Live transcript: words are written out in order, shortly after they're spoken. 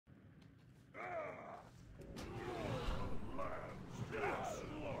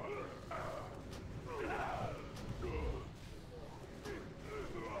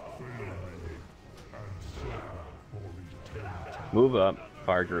Move up,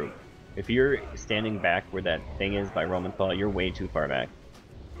 far group. If you're standing back where that thing is by Romanthal, you're way too far back.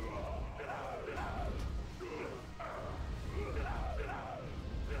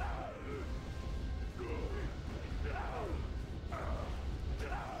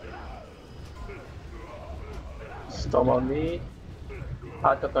 Storm on me.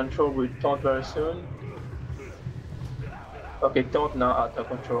 Out of control will taunt very soon. Okay, taunt now out of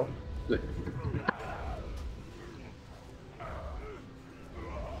control. Good.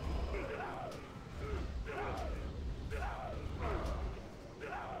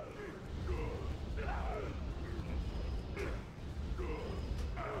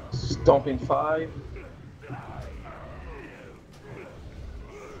 Stomp in 5.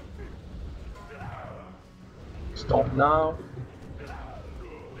 Stomp now.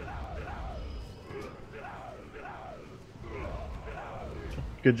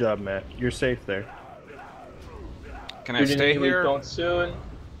 Good job, Matt. You're safe there. Can I stay here? Taunt soon.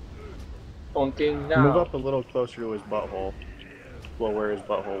 Taunting now. Move up a little closer to his butthole. Well, where his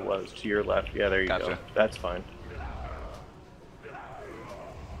butthole was, to your left. Yeah, there you go. That's fine.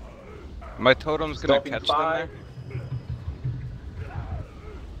 My totem's gonna catch them there.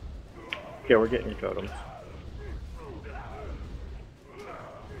 Yeah, we're getting your totems.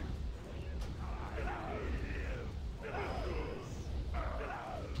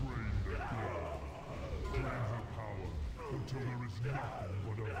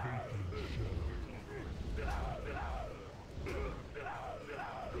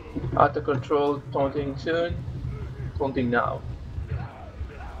 Out of control, taunting soon. Taunting now.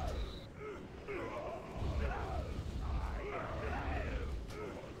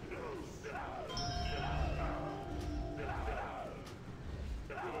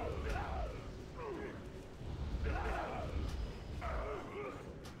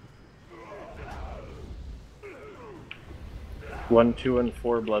 One, 2, and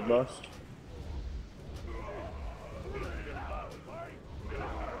 4 bloodlust.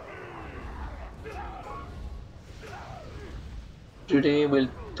 Judy will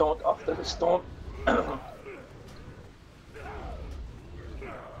taunt after the storm.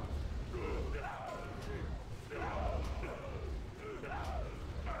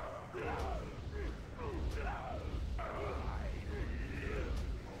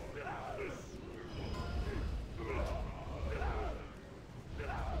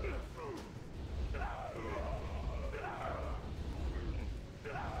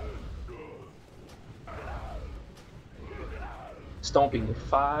 Stomping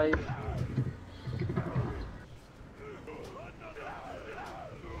 5.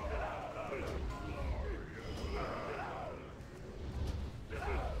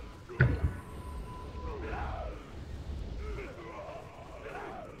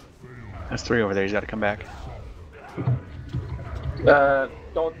 That's 3 over there. He's got to come back.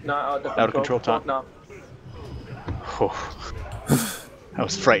 Don't now out of control taunt. Now. Oh. That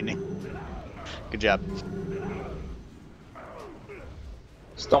was frightening. Good job.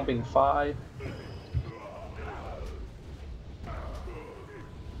 Stomping 5.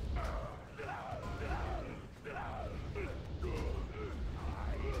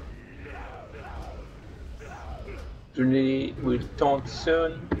 Judy will taunt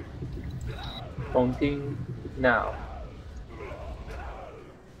soon. Taunting now.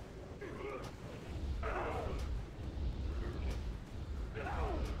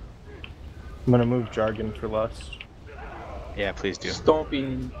 I'm gonna move Jargon for Lust. Yeah, please do.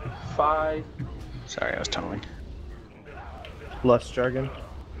 Stomping 5. Sorry, I was tunneling. Lust Jargon.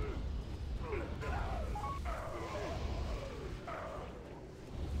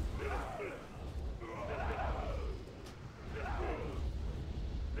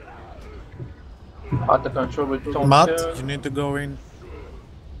 Out of control with taunt Matt, soon. you need to go in.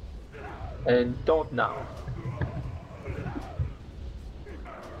 And taunt now.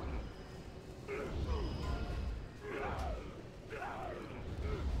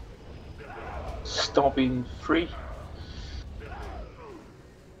 Stomping 3.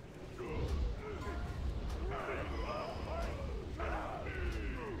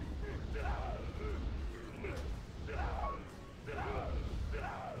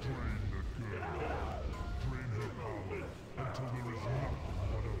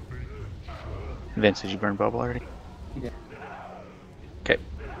 Vince, did you burn bubble already? Yeah. Okay.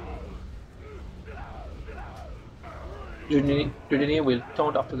 Judy will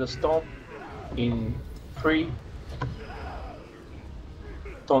taunt after the storm in 3.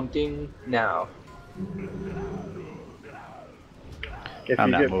 Taunting now. If I'm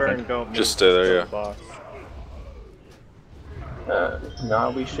you not get moving. burned, don't move. Just stay there, yeah. Boss. Now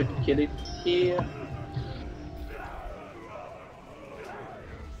we should kill it here.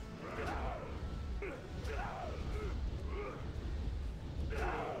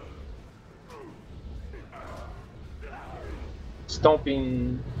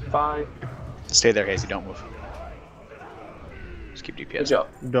 Stomping 5. Stay there, Hazy. Don't move. Just keep Good DPS. job.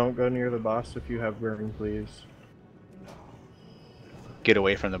 Don't go near the boss if you have burn, please. Get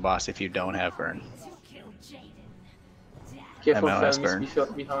away from the boss if you don't have burn. Careful of MLS enemies burn. be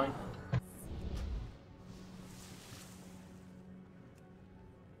shot behind.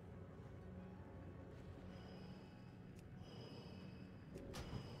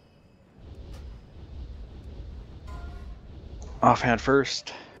 Offhand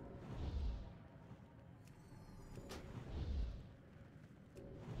first.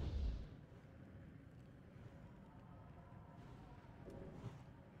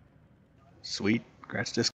 Sweet. Congrats,